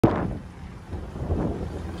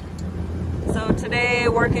So today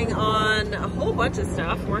working on a whole bunch of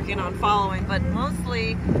stuff, working on following, but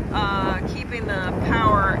mostly keeping the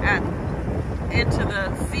power into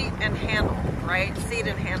the seat and handle, right? Seat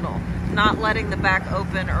and handle, not letting the back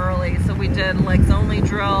open early. So we did legs only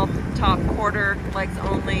drill, top quarter, legs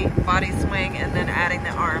only, body swing, and then adding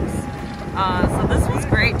the arms. So this was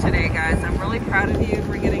great today, guys. I'm really proud of you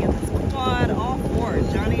for getting in this quad, all four.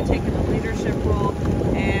 Johnny taking the leadership role,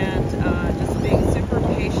 and